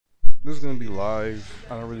This is gonna be live.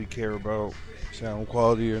 I don't really care about sound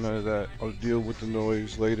quality or none of that. I'll deal with the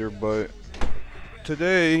noise later, but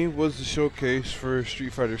today was the showcase for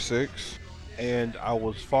Street Fighter 6, and I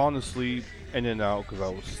was falling asleep in and out because I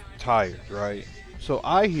was tired, right? So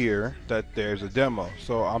I hear that there's a demo,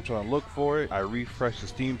 so I'm trying to look for it. I refresh the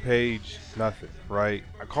Steam page, nothing, right?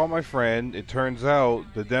 I call my friend. It turns out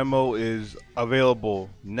the demo is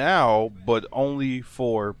available now, but only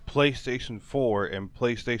for PlayStation 4 and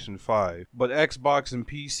PlayStation 5. But Xbox and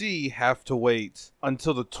PC have to wait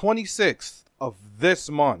until the 26th of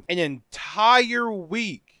this month, an entire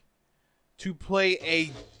week, to play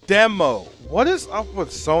a demo. What is up with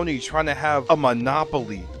Sony trying to have a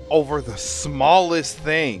monopoly over the smallest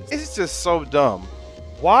thing? It's just so dumb.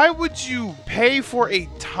 Why would you pay for a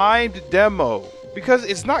timed demo? Because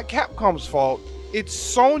it's not Capcom's fault, it's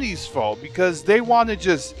Sony's fault, because they want to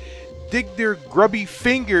just dig their grubby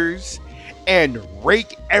fingers and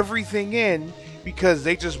rake everything in because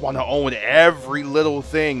they just want to own every little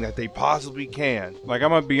thing that they possibly can. Like, I'm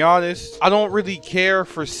gonna be honest, I don't really care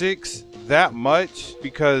for 6 that much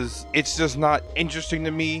because it's just not interesting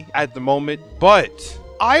to me at the moment, but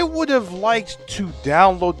I would have liked to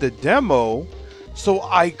download the demo so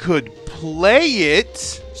I could play it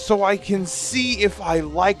so I can see if I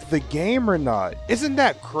like the game or not. Isn't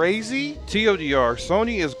that crazy? TLDR,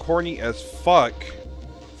 Sony is corny as fuck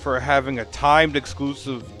for having a timed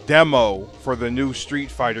exclusive demo for the new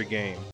Street Fighter game.